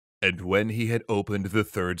And when he had opened the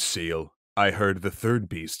third seal, I heard the third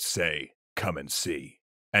beast say, Come and see.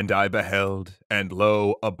 And I beheld, and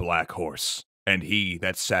lo, a black horse, and he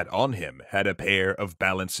that sat on him had a pair of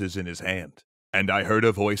balances in his hand. And I heard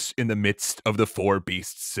a voice in the midst of the four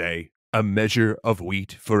beasts say, A measure of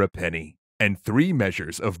wheat for a penny, and 3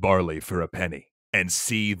 measures of barley for a penny, and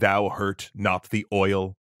see thou hurt not the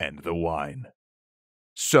oil and the wine.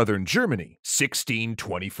 Southern Germany,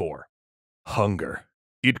 1624. Hunger.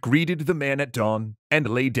 It greeted the man at dawn, and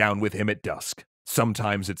lay down with him at dusk.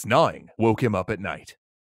 Sometimes its gnawing woke him up at night.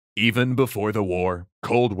 Even before the war,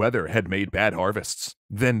 cold weather had made bad harvests.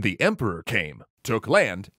 Then the emperor came, took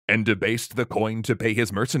land, and debased the coin to pay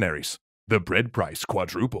his mercenaries. The bread price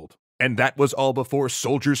quadrupled, and that was all before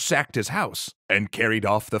soldiers sacked his house and carried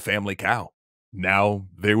off the family cow. Now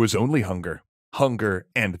there was only hunger, hunger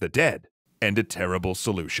and the dead, and a terrible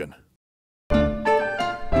solution.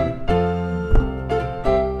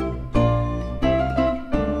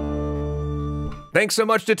 Thanks so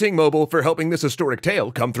much to Ting Mobile for helping this historic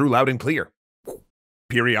tale come through loud and clear.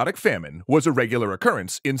 Periodic famine was a regular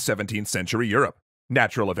occurrence in 17th century Europe.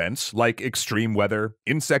 Natural events like extreme weather,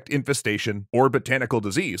 insect infestation, or botanical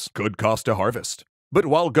disease could cost a harvest. But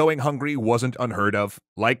while going hungry wasn't unheard of,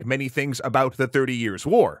 like many things about the 30 Years'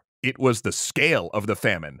 War, it was the scale of the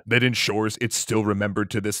famine that ensures it's still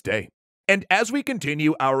remembered to this day. And as we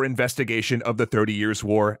continue our investigation of the 30 Years'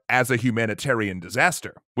 War as a humanitarian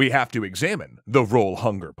disaster, we have to examine the role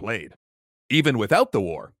hunger played. Even without the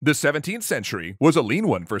war, the 17th century was a lean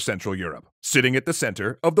one for Central Europe, sitting at the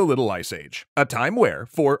center of the Little Ice Age, a time where,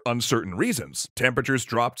 for uncertain reasons, temperatures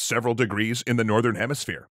dropped several degrees in the northern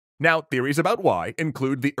hemisphere. Now, theories about why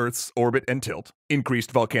include the Earth's orbit and tilt,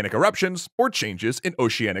 increased volcanic eruptions, or changes in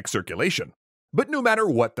oceanic circulation. But no matter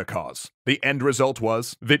what the cause, the end result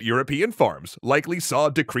was that European farms likely saw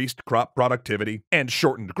decreased crop productivity and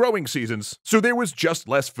shortened growing seasons, so there was just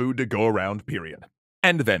less food to go around, period.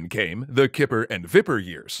 And then came the Kipper and Vipper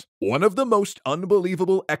years, one of the most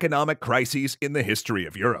unbelievable economic crises in the history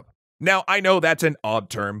of Europe. Now, I know that's an odd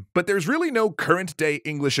term, but there's really no current-day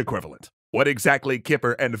English equivalent. What exactly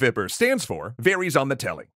Kipper and Vipper stands for varies on the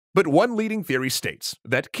telling. But one leading theory states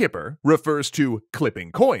that Kipper refers to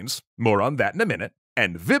clipping coins, more on that in a minute,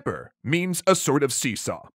 and Vipper means a sort of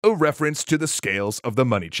seesaw, a reference to the scales of the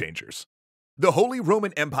money changers. The Holy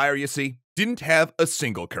Roman Empire, you see, didn't have a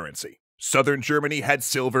single currency. Southern Germany had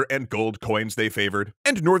silver and gold coins they favored,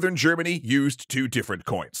 and Northern Germany used 2 different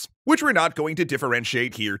coins, which we're not going to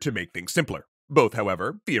differentiate here to make things simpler. Both,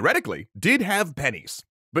 however, theoretically, did have pennies.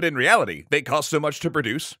 But in reality, they cost so much to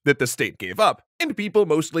produce that the state gave up, and people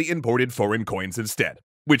mostly imported foreign coins instead,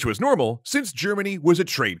 which was normal since Germany was a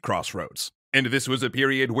trade crossroads. And this was a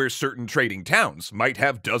period where certain trading towns might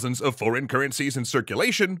have dozens of foreign currencies in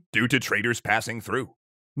circulation due to traders passing through.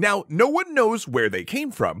 Now, no one knows where they came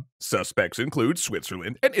from. Suspects include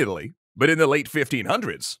Switzerland and Italy. But in the late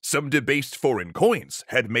 1500s, some debased foreign coins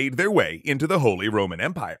had made their way into the Holy Roman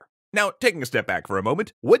Empire. Now, taking a step back for a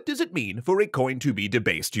moment, what does it mean for a coin to be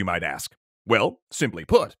debased, you might ask? Well, simply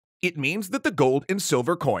put, it means that the gold and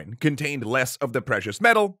silver coin contained less of the precious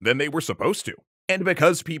metal than they were supposed to. And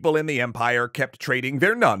because people in the empire kept trading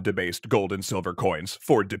their non-debased gold and silver coins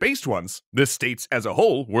for debased ones, the states as a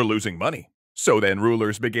whole were losing money. So then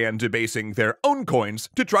rulers began debasing their own coins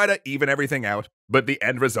to try to even everything out, but the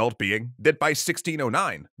end result being that by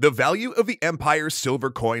 1609, the value of the empire's silver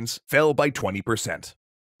coins fell by 20%.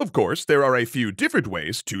 Of course, there are a few different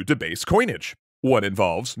ways to debase coinage. One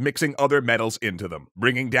involves mixing other metals into them,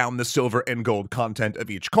 bringing down the silver and gold content of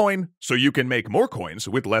each coin so you can make more coins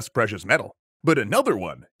with less precious metal. But another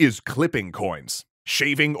one is clipping coins,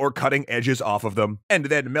 shaving or cutting edges off of them, and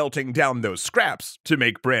then melting down those scraps to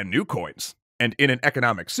make brand new coins. And in an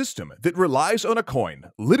economic system that relies on a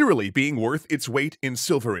coin literally being worth its weight in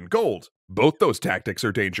silver and gold, both those tactics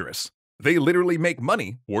are dangerous. They literally make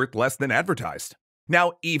money worth less than advertised.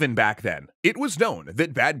 Now, even back then, it was known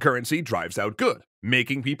that bad currency drives out good,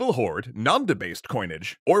 making people hoard non-debased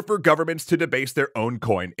coinage, or for governments to debase their own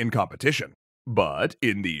coin in competition. But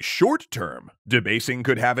in the short term, debasing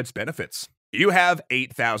could have its benefits. You have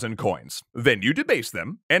 8,000 coins, then you debase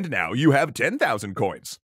them, and now you have 10,000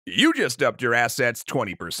 coins. You just upped your assets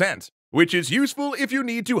 20%, which is useful if you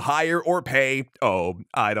need to hire or pay,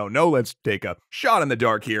 let's take a shot in the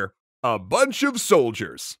dark here, a bunch of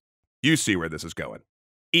soldiers. You see where this is going.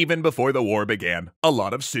 Even before the war began, a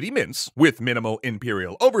lot of city mints, with minimal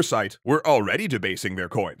imperial oversight, were already debasing their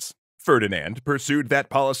coins. Ferdinand pursued that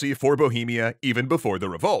policy for Bohemia even before the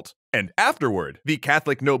revolt, and afterward, the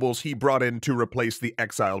Catholic nobles he brought in to replace the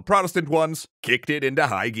exiled Protestant ones kicked it into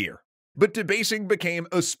high gear. But debasing became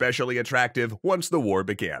especially attractive once the war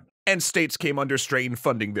began, and states came under strain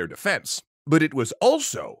funding their defense. But it was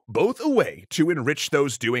also both a way to enrich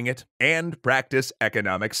those doing it and practice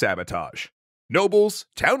economic sabotage. Nobles,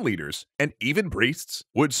 town leaders, and even priests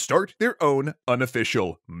would start their own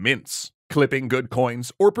unofficial mints, clipping good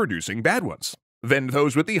coins or producing bad ones. Then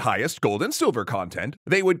those with the highest gold and silver content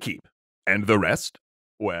they would keep. And the rest?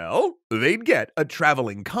 Well, they'd get a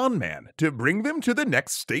traveling con man to bring them to the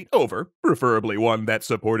next state over, preferably one that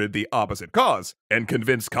supported the opposite cause, and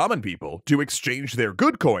convince common people to exchange their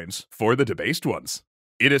good coins for the debased ones.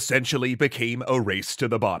 It essentially became a race to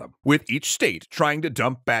the bottom, with each state trying to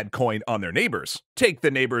dump bad coin on their neighbors, take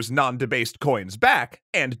the neighbors' non-debased coins back,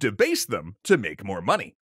 and debase them to make more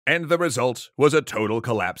money. And the result was a total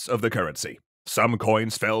collapse of the currency. Some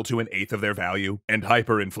coins fell to 1/8 of their value, and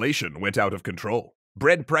hyperinflation went out of control.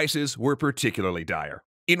 Bread prices were particularly dire.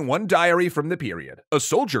 In one diary from the period, a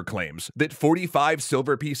soldier claims that 45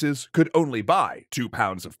 silver pieces could only buy 2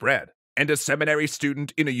 pounds of bread, and a seminary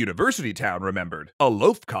student in a university town remembered a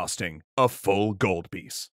loaf costing a full gold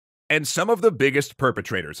piece. And some of the biggest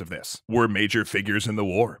perpetrators of this were major figures in the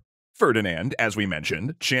war. Ferdinand, as we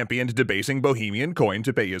mentioned, championed debasing Bohemian coin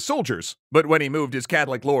to pay his soldiers, but when he moved his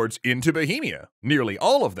Catholic lords into Bohemia, nearly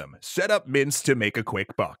all of them set up mints to make a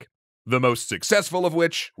quick buck. The most successful of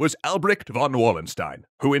which was Albrecht von Wallenstein,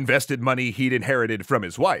 who invested money he'd inherited from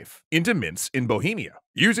his wife into mints in Bohemia,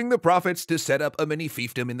 using the profits to set up a mini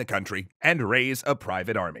fiefdom in the country and raise a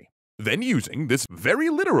private army. Then using this very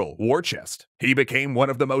literal war chest, he became one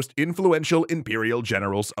of the most influential imperial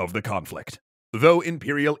generals of the conflict. Though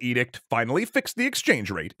Imperial Edict finally fixed the exchange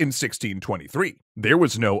rate in 1623, there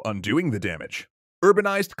was no undoing the damage.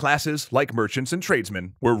 Urbanized classes like merchants and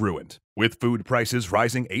tradesmen were ruined, with food prices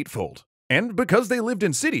rising 8-fold. And because they lived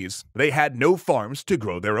in cities, they had no farms to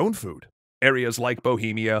grow their own food. Areas like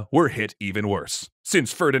Bohemia were hit even worse,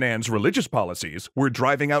 since Ferdinand's religious policies were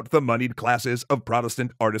driving out the moneyed classes of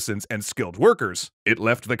Protestant artisans and skilled workers. It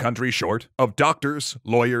left the country short of doctors,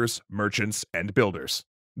 lawyers, merchants, and builders.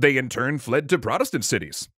 They in turn fled to Protestant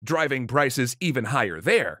cities, driving prices even higher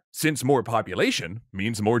there, since more population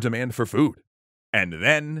means more demand for food. And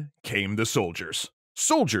then came the soldiers.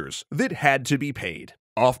 Soldiers that had to be paid,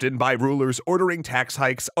 often by rulers ordering tax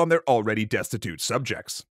hikes on their already destitute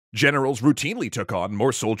subjects. Generals routinely took on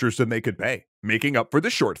more soldiers than they could pay, making up for the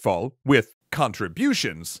shortfall with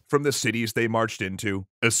contributions from the cities they marched into,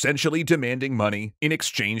 essentially demanding money in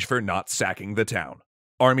exchange for not sacking the town.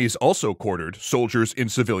 Armies also quartered soldiers in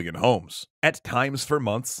civilian homes, at times for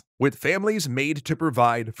months, with families made to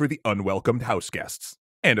provide for the unwelcomed house guests.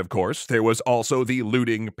 And of course, there was also the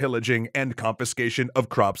looting, pillaging, and confiscation of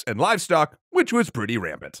crops and livestock, which was pretty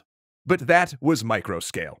rampant. But that was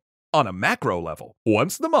micro-scale. On a macro level,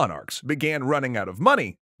 once the monarchs began running out of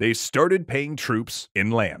money, they started paying troops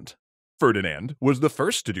in land. Ferdinand was the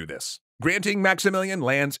first to do this, granting Maximilian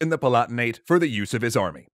lands in the Palatinate for the use of his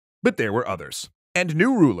army. But there were others. And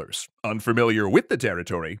new rulers, unfamiliar with the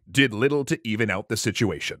territory, did little to even out the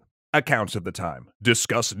situation. Accounts of the time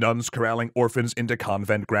discuss nuns corralling orphans into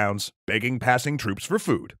convent grounds, begging passing troops for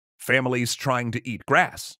food, families trying to eat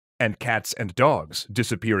grass, and cats and dogs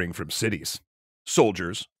disappearing from cities.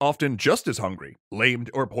 Soldiers, often just as hungry, lamed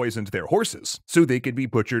or poisoned their horses so they could be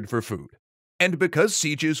butchered for food. And because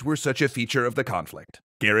sieges were such a feature of the conflict,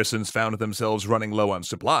 garrisons found themselves running low on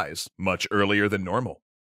supplies much earlier than normal.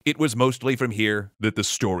 It was mostly from here that the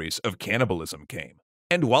stories of cannibalism came.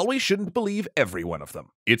 And while we shouldn't believe every one of them,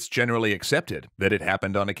 it's generally accepted that it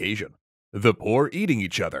happened on occasion. The poor eating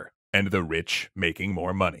each other, and the rich making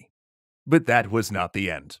more money. But that was not the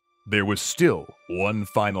end. There was still one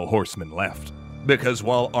final horseman left. Because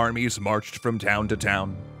while armies marched from town to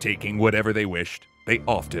town, taking whatever they wished, they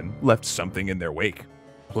often left something in their wake.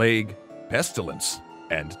 Plague, pestilence,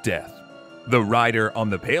 and death. The rider on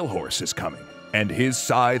the pale horse is coming, and his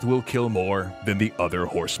scythe will kill more than the other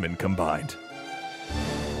horsemen combined.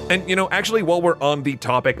 And actually, while we're on the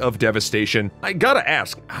topic of devastation, I gotta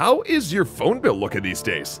ask, how is your phone bill looking these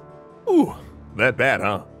days? Ooh, that bad,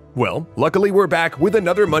 huh? Well, luckily we're back with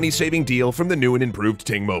another money-saving deal from the new and improved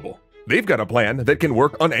Ting Mobile. They've got a plan that can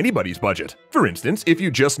work on anybody's budget. For instance, if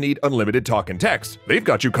you just need unlimited talk and text, they've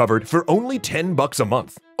got you covered for only $10 a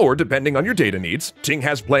month. Or depending on your data needs, Ting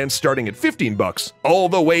has plans starting at $15, all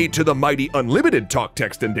the way to the mighty unlimited talk,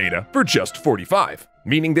 text, and data for just $45,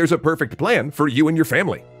 meaning there's a perfect plan for you and your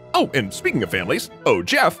family. Oh, and speaking of families, oh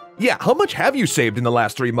Jeff, yeah, how much have you saved in the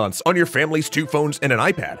last 3 months on your family's 2 phones and an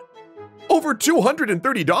iPad? Over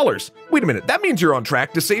 $230. Wait a minute, that means you're on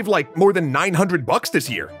track to save like more than $900 this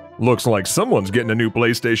year. Looks like someone's getting a new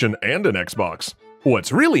PlayStation and an Xbox.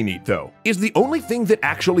 What's really neat, though, is the only thing that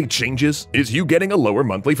actually changes is you getting a lower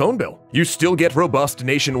monthly phone bill. You still get robust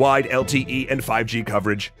nationwide LTE and 5G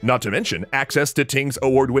coverage, not to mention access to Ting's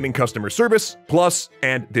award-winning customer service, plus,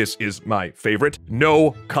 and this is my favorite,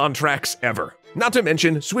 no contracts ever. Not to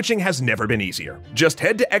mention, switching has never been easier. Just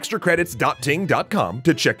head to extracredits.ting.com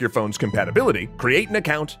to check your phone's compatibility, create an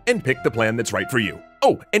account, and pick the plan that's right for you.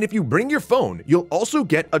 Oh, and if you bring your phone, you'll also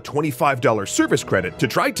get a $25 service credit to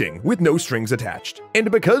try Ting with no strings attached. And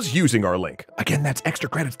because using our link, again that's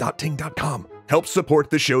extracredits.ting.com, helps support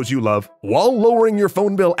the shows you love while lowering your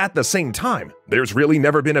phone bill at the same time, there's really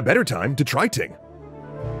never been a better time to try Ting.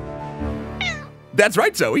 That's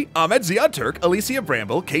right, Zoe. Ahmed Ziad Turk, Alicia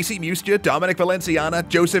Bramble, Casey Mustia, Dominic Valenciana,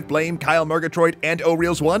 Joseph Blame, Kyle Murgatroyd, and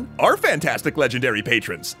O'Reels1 are fantastic legendary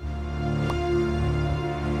patrons.